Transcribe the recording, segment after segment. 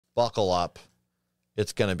buckle up.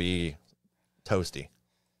 It's going to be toasty.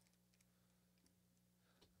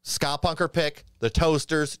 Ska punker pick, the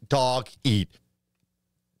Toasters, dog eat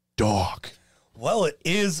dog. Well, it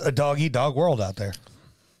is a dog-eat-dog world out there.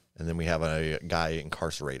 And then we have a guy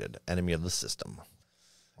incarcerated, enemy of the system,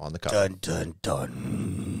 on the cover. Dun, dun,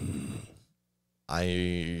 dun.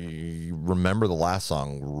 I remember the last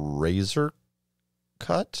song, Razor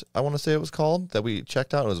Cut, I want to say it was called, that we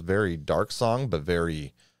checked out. It was a very dark song, but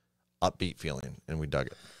very upbeat feeling, and we dug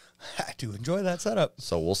it. I do enjoy that setup.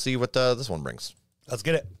 So we'll see what this one brings. Let's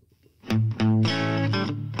get it.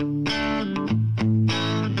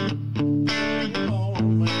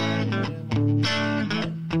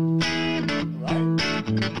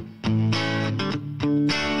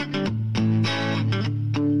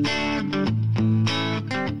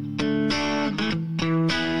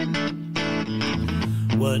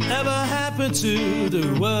 Whatever happened to the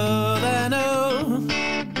world I know?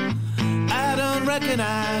 I don't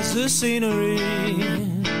recognize the scenery.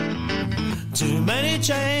 Too many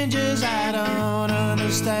changes I don't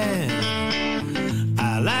understand.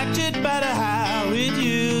 I liked it better how it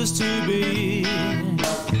used to be.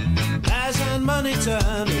 As and money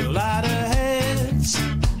turn a lot of heads,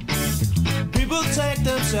 people take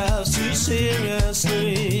themselves too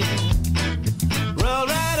seriously. Roll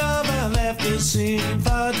right over, left the scene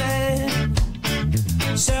for dead.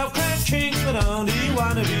 Self-cracked kings, but only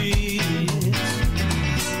wannabes.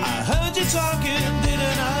 I heard you talking,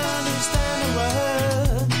 didn't understand a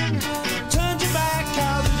word. Turned your back,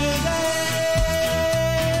 called it a day.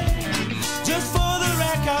 Just for the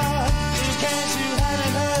record, in case you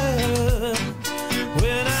hadn't heard,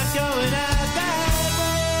 we're not going out that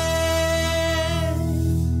way.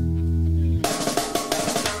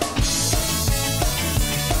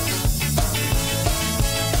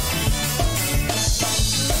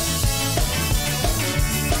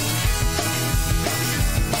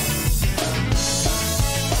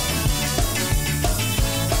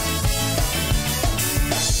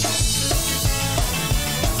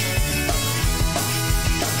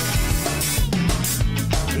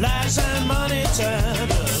 Lies and money turn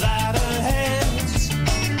a lot of heads.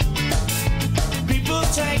 People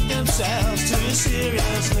take themselves too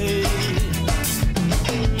seriously.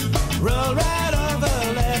 Roll right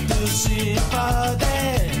over, left the scene for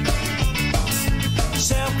dead.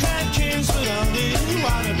 Self-cracked kings, but only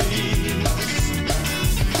wannabes.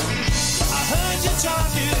 I heard you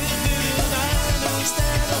talking, didn't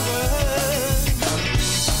understand a word.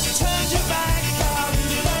 Turned your back, called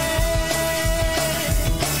it a day.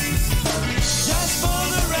 Just for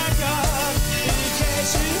the record, in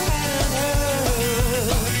case you hadn't heard,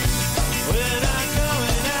 we're not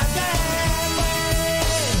going out that way.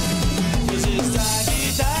 'Cause it's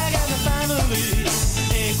dog-eat-dog and the family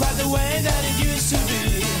ain't quite the way that it used to be.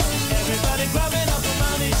 Everybody grubbing up the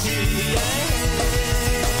money tree, yeah.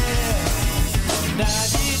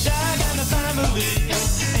 Dog-eat-dog and the family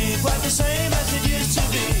ain't quite the same as it used to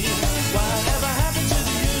be. Whatever happened to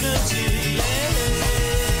the unity, yeah.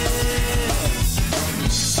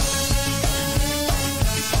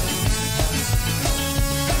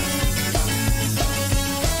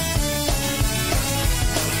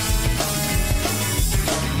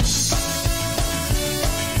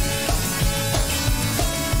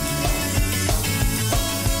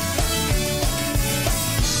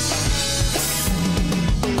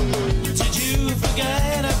 Did you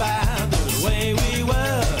forget about the way we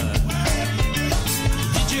were?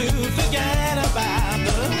 Did you forget about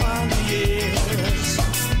the wonder years?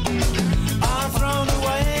 All thrown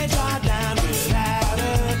away, trod down without a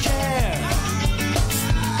care.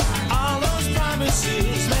 All those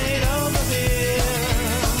promises made over here.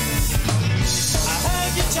 I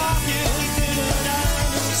heard you talking, didn't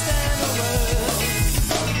understand a word.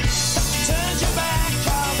 Turned your back,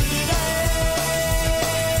 called it a day.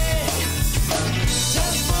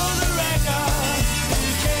 Just for the record,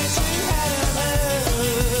 in case you hadn't heard,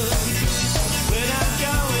 we're not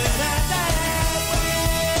going out that way.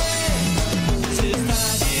 'Cause it's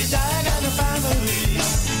dog-eat-dog and the family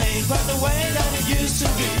ain't quite the way that it used to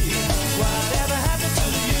be. Whatever happened to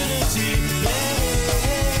the unity? Yeah.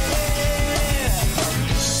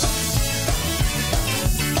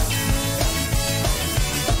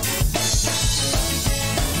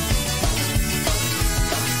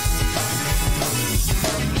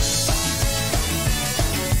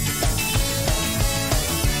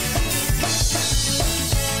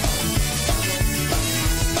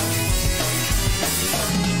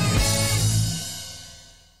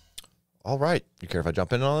 All right. You care if I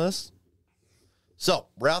jump in on this? So,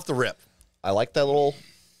 right off the rip, I like that little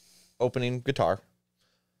opening guitar.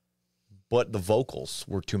 but the vocals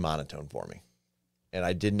were too monotone for me. And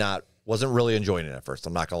I wasn't really enjoying it at first.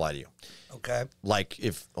 I'm not going to lie to you. Okay. Like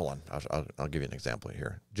hold on, I'll give you an example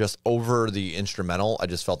here. Just over the instrumental, I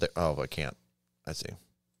just felt that, I can't. I see.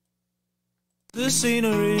 The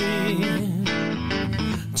scenery,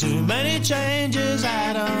 too many changes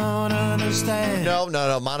I don't understand.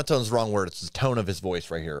 No, monotone's the wrong word. It's the tone of his voice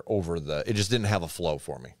right here it just didn't have a flow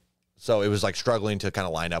for me. So it was like struggling to kind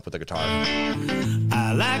of line up with the guitar.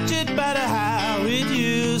 I liked it better how it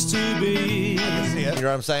used to be. You know what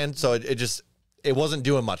I'm saying? So it wasn't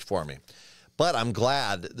doing much for me. But I'm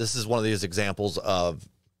glad this is one of these examples of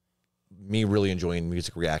me really enjoying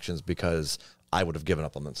music reactions, because I would have given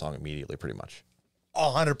up on that song immediately, pretty much.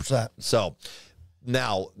 100%. So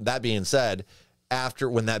now, that being said,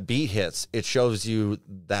 when that beat hits, it shows you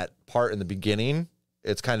that part in the beginning.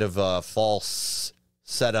 It's kind of a false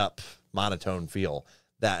setup, monotone feel.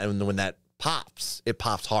 And when that pops, it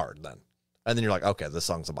pops hard then. And then you're like, okay, this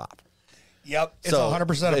song's a bop. Yep. It's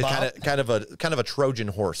 100% a bop. Kind of a Trojan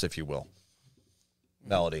horse, if you will,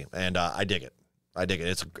 melody. And I dig it.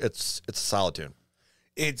 It's a solid tune.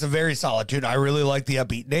 It's a very solid tune. I really like the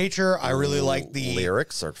upbeat nature. I really like the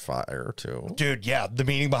lyrics are fire too. Dude, yeah, the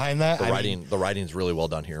meaning behind that. The writing's really well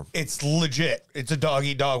done here. It's legit. It's a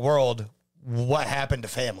dog-eat-dog world. What happened to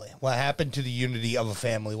family? What happened to the unity of a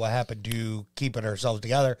family? What happened to keeping ourselves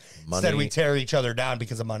together? Instead, we tear each other down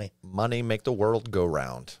because of money. Money make the world go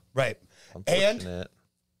round. Right. And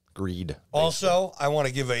greed. Also, I want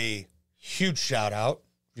to give a huge shout out.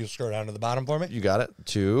 You'll scroll down to the bottom for me. You got it.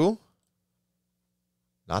 To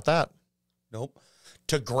not that. Nope.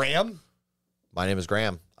 To Graham. My name is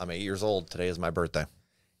Graham. I'm 8 years old. Today is my birthday.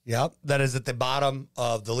 Yep. That is at the bottom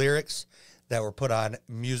of the lyrics that were put on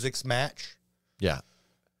Music's Match. Yeah.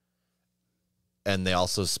 And they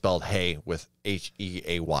also spelled hay with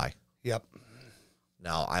Heay. Yep.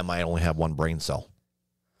 Now, I might only have one brain cell.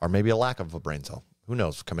 Or maybe a lack of a brain cell. Who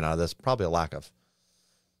knows coming out of this? Probably a lack of.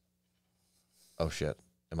 Oh, shit.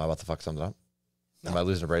 Am I about to fuck something up? No. Am I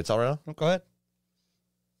losing a brain cell right now? Go ahead.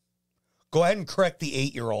 Go ahead and correct the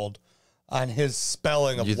 8-year-old on his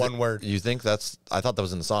spelling of one word. You think that's... I thought that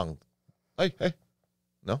was in the song. Hey.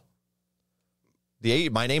 No?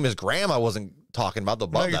 My name is Graham. I wasn't talking about the...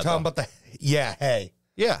 No, you're talking about the... Yeah, hey.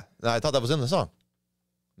 Yeah. I thought that was in the song.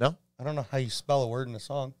 No? I don't know how you spell a word in a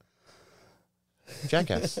song.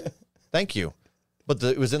 Jackass. Thank you. But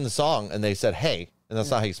it was in the song, and they said hey, and that's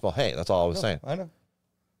not how you spell hey. That's all I was saying. I know.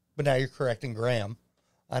 But now you're correcting Graham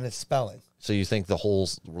on his spelling. So you think the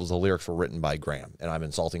lyrics were written by Graham, and I'm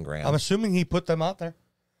insulting Graham? I'm assuming he put them out there.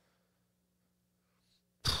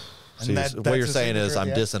 So what you're saying is I'm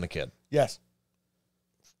dissing a kid. Yes.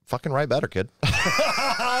 Fucking write better, kid.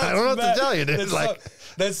 I don't know what to tell you, dude.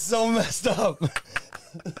 That's so messed up.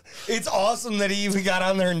 It's awesome that he even got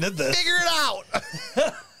on there and did this. Figure it out.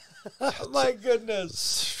 My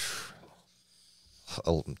goodness.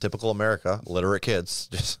 Typical America, literate kids.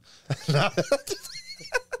 Just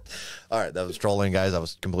all right, that was trolling, guys. I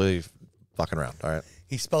was completely fucking around. All right.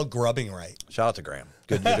 He spelled grubbing right. Shout out to Graham.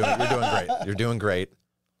 Good. You're doing great. You're doing great.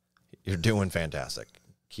 You're doing fantastic.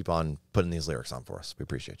 Keep on putting these lyrics on for us. We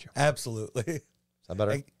appreciate you. Absolutely. Is that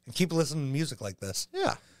better? And keep listening to music like this.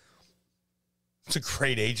 Yeah. It's a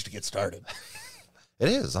great age to get started. It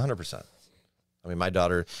is 100%. I mean, my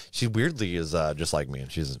daughter, she weirdly is just like me,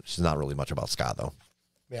 and she's not really much about ska though.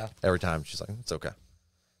 Yeah. Every time she's like, it's okay.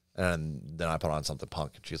 And then I put on something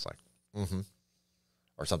punk, and she's like,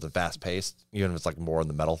 or something fast paced, even if it's like more in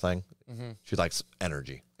the metal thing. She likes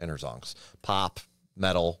energy in her songs, pop,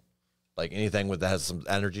 metal, like anything that has some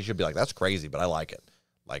energy. She'll be like, that's crazy, but I like it.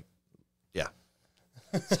 Like, yeah,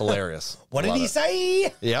 it's hilarious. What did he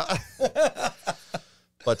say? Yeah.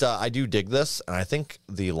 But I do dig this, and I think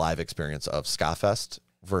the live experience of Ska Fest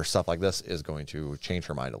for stuff like this is going to change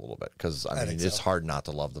her mind a little bit, because I mean, it's hard not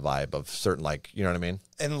to love the vibe of certain, like, you know what I mean?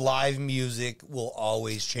 And live music will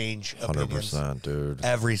always change opinions. 100%, dude.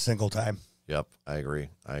 Every single time. Yep, I agree.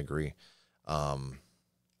 That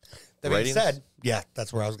being said, yeah,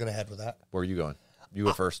 that's where I was going to head with that. Where are you going? You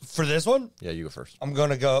go first. For this one? Yeah, you go first. I'm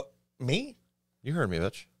going to go... Me? You heard me,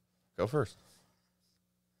 bitch. Go first.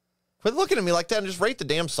 Quit looking at me like that and just rate the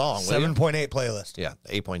damn song. 7.8 playlist. Yeah,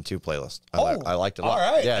 8.2 playlist. I liked it a lot.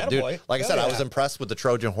 All right. Yeah, dude. Boy. Like I said, I was impressed with the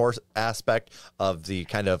Trojan horse aspect of the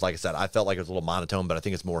kind of, like I said, I felt like it was a little monotone, but I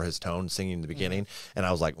think it's more his tone singing in the beginning. And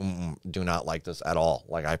I was like, do not like this at all.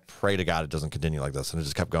 Like, I pray to God it doesn't continue like this. And it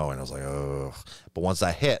just kept going. I was like, oh. But once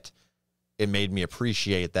I hit, it made me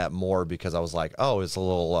appreciate that more, because I was like, oh, it's a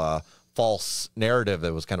little false narrative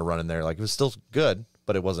that was kind of running there. Like, it was still good,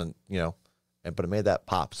 but it wasn't, but it made that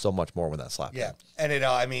pop so much more when that slapped. Yeah, in. and it.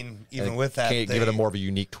 I mean, even And with that, give it a more of a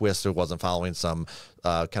unique twist. It wasn't following some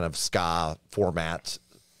kind of ska formatted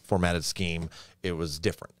scheme. It was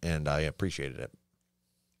different, and I appreciated it.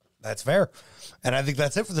 That's fair, and I think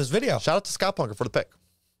that's it for this video. Shout out to Scott Punker for the pick.